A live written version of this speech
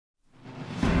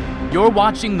You're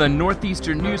watching the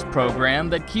Northeastern News program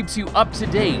that keeps you up to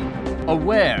date,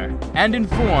 aware, and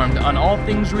informed on all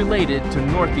things related to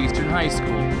Northeastern High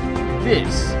School.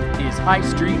 This is High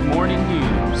Street Morning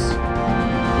News.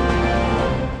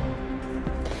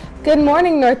 Good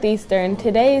morning, Northeastern.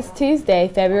 Today is Tuesday,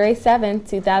 February 7th,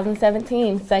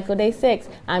 2017, Cycle Day 6.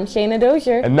 I'm Shayna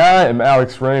Dozier. And I am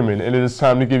Alex Raymond, and it is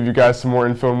time to give you guys some more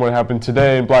info on what happened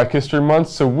today in Black History Month,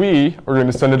 so we are going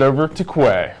to send it over to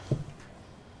Quay.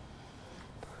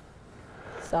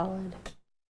 Solid.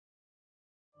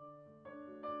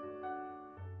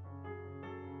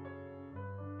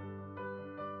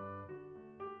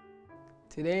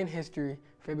 Today in history,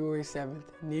 February 7th,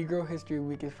 Negro History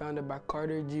Week is founded by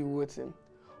Carter G. Woodson.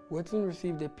 Woodson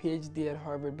received a PhD at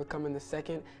Harvard, becoming the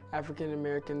second African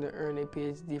American to earn a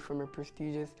PhD from a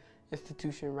prestigious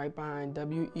institution right behind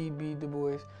W.E.B. Du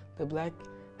Bois. The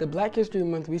Black History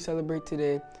Month we celebrate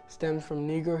today stems from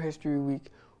Negro History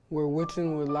Week, where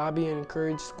Woodson would lobby and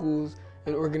encourage schools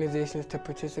and organizations to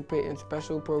participate in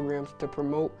special programs to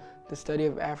promote the study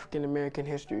of African American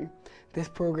history. This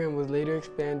program was later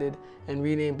expanded and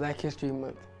renamed Black History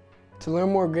Month. To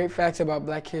learn more great facts about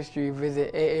Black history,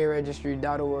 visit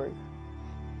aaregistry.org.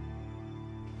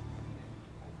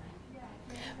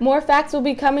 More facts will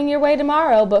be coming your way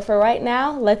tomorrow, but for right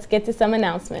now, let's get to some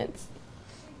announcements.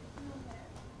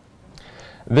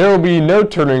 There will be no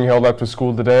tutoring held after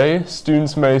school today.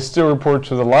 Students may still report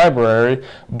to the library,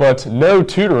 but no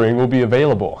tutoring will be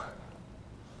available.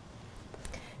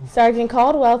 Sergeant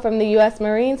Caldwell from the U.S.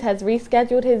 Marines has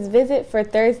rescheduled his visit for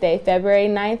Thursday, February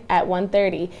 9th at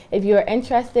 1:30. If you are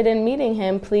interested in meeting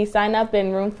him, please sign up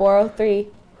in room 403.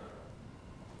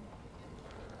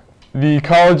 The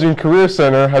College and Career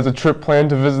Center has a trip planned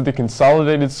to visit the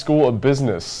Consolidated School of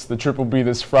Business. The trip will be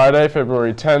this Friday,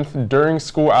 February 10th, during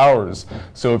school hours.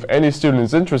 So if any student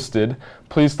is interested,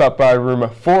 please stop by room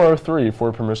 403 for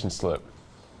a permission slip.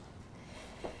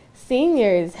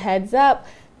 Seniors, heads up.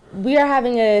 We are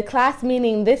having a class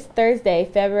meeting this Thursday,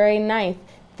 February 9th.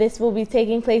 This will be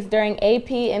taking place during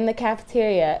AP in the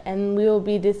cafeteria, and we will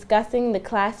be discussing the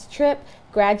class trip,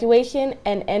 graduation,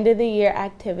 and end-of-the-year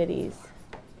activities.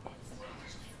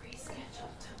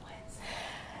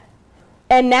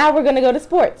 And now we're going to go to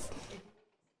sports.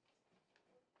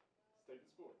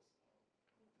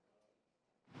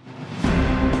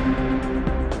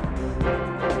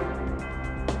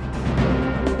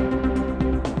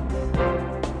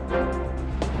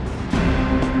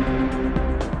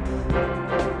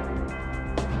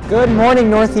 Good morning,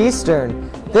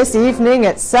 Northeastern. This evening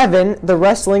at 7, the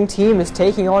wrestling team is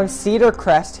taking on Cedar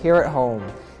Crest here at home.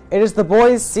 It is the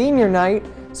boys' senior night,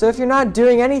 so if you're not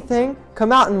doing anything,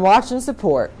 come out and watch and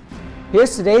support.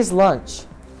 Here's today's lunch.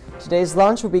 Today's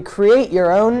lunch will be create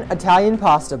your own Italian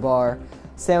pasta bar.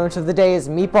 Sandwich of the day is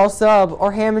meatball sub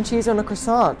or ham and cheese on a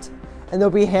croissant. And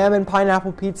there'll be ham and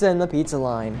pineapple pizza in the pizza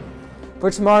line. For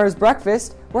tomorrow's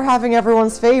breakfast, we're having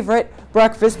everyone's favorite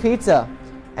breakfast pizza.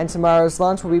 And tomorrow's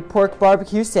lunch will be pork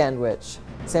barbecue sandwich.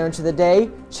 Sandwich of the day,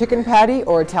 chicken patty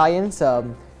or Italian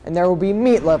sub. And there will be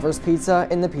meat lovers pizza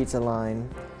in the pizza line.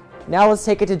 Now let's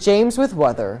take it to James with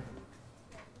weather.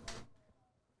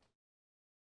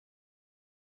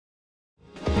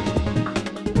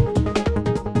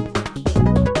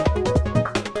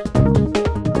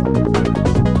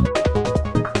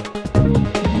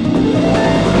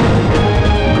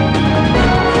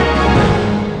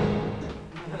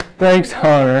 Thanks,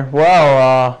 Hunter.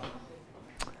 Well,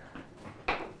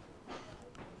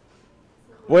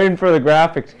 waiting for the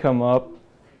graphic to come up.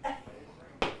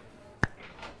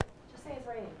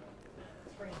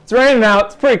 It's raining out.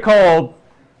 It's pretty cold.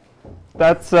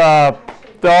 That's all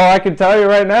I can tell you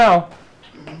right now.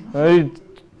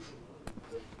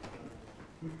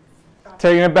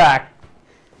 Taking it back.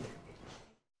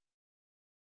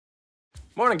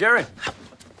 Morning, Gary.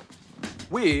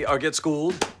 We are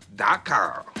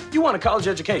GetSchooled.com. You want a college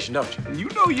education, don't you? You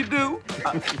know you do.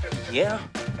 Yeah,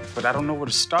 but I don't know where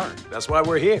to start. That's why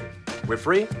we're here. We're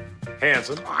free,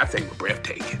 handsome, I think we're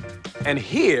breathtaking. and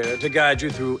here to guide you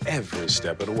through every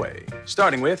step of the way,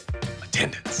 starting with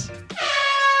attendance.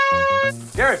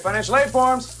 Gary, financial aid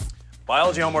forms.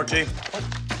 Biology homework, G.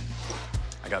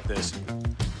 I got this.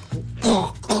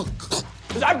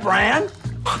 Is that Bran?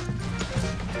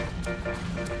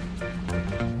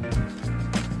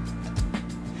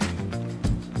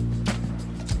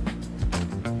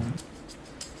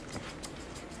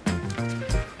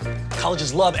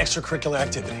 Colleges love extracurricular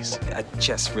activities.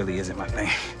 Chess really isn't my thing.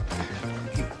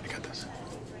 I got this.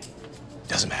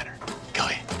 Doesn't matter. Go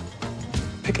ahead.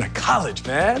 Picking a college,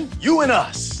 man. You and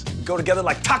us go together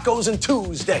like tacos and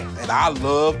Tuesday. And I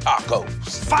love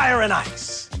tacos. Fire and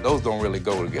ice. those don't really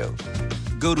go together.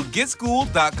 Go to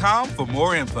getschool.com for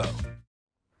more info.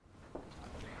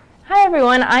 Hi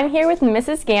everyone, I'm here with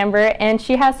Mrs. Gamber and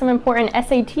she has some important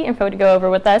SAT info to go over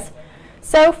with us.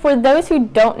 So for those who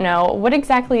don't know, what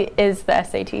exactly is the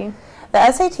SAT?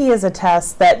 The SAT is a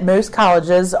test that most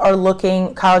colleges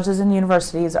and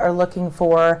universities are looking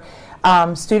for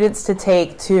students to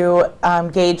take to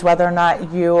gauge whether or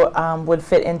not you would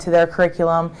fit into their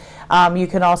curriculum. You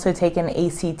can also take an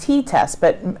ACT test,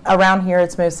 but around here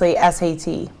it's mostly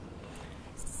SAT.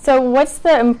 So what's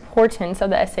the importance of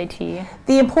the SAT?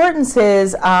 The importance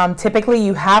is typically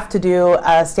you have to do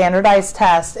a standardized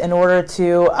test in order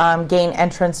to gain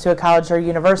entrance to a college or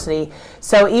university.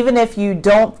 So even if you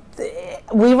don't,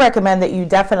 we recommend that you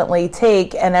definitely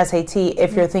take an SAT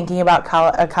if you're thinking about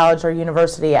a college or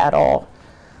university at all.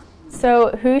 So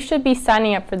who should be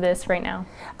signing up for this right now?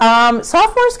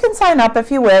 Sophomores can sign up if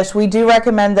you wish. We do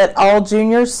recommend that all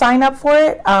juniors sign up for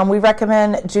it. We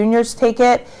recommend juniors take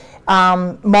it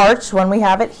March when we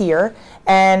have it here,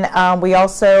 and we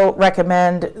also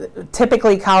recommend,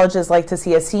 typically colleges like to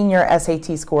see a senior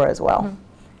SAT score as well. Mm-hmm.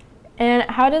 And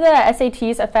how do the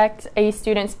SATs affect a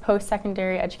student's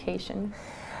post-secondary education?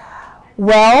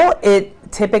 Well,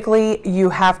 typically you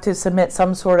have to submit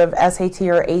some sort of SAT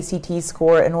or ACT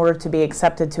score in order to be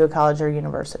accepted to a college or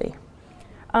university.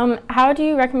 How do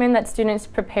you recommend that students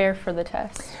prepare for the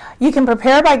test? You can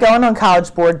prepare by going on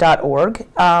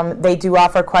collegeboard.org. They do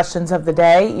offer questions of the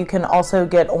day. You can also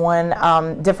get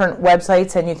on different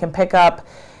websites and you can pick up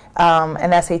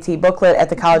an SAT booklet at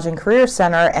the College and Career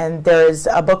Center, and there is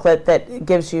a booklet that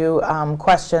gives you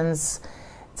questions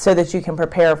so that you can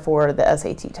prepare for the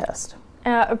SAT test.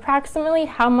 Approximately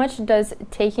how much does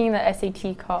taking the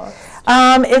SAT cost?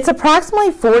 It's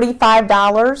approximately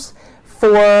 $45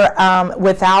 for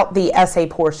without the essay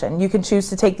portion. You can choose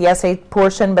to take the essay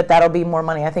portion, but that'll be more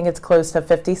money. I think it's close to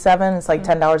 $57. It's like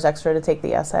 $10 extra to take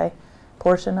the essay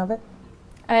portion of it.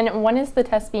 And when is the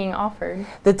test being offered?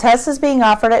 The test is being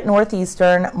offered at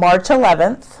Northeastern March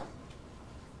 11th,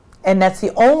 and that's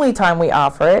the only time we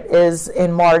offer it is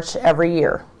in March every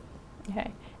year.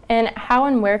 Okay. And how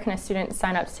and where can a student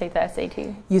sign up to take the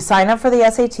SAT? You sign up for the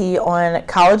SAT on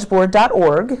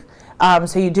collegeboard.org.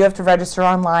 So you do have to register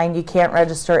online. You can't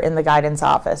register in the guidance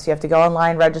office. You have to go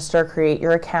online, register, create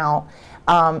your account,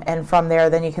 and from there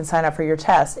then you can sign up for your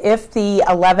test. If the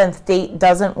 11th date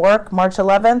doesn't work, March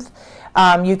 11th,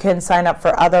 you can sign up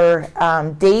for other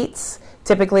dates.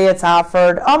 Typically it's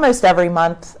offered almost every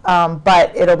month,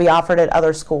 but it'll be offered at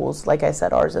other schools. Like I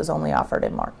said, ours is only offered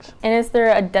in March. And is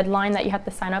there a deadline that you have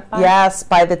to sign up by? Yes,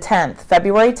 by the 10th.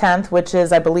 February 10th, which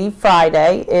is, I believe,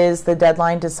 Friday, is the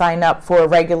deadline to sign up for a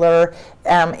regular.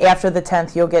 After the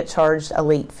 10th, you'll get charged a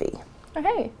late fee.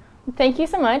 Okay. Thank you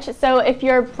so much. So if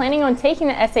you're planning on taking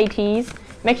the SATs,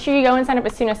 make sure you go and sign up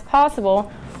as soon as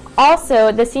possible.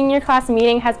 Also, the senior class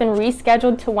meeting has been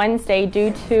rescheduled to Wednesday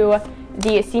due to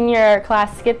the senior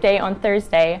class skip day on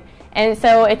Thursday. And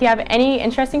so if you have any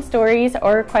interesting stories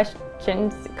or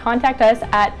questions, contact us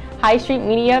at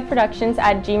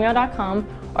highstreetmediaproductions@gmail.com,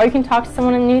 or you can talk to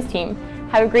someone on the news team.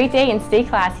 Have a great day and stay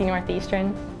classy,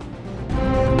 Northeastern.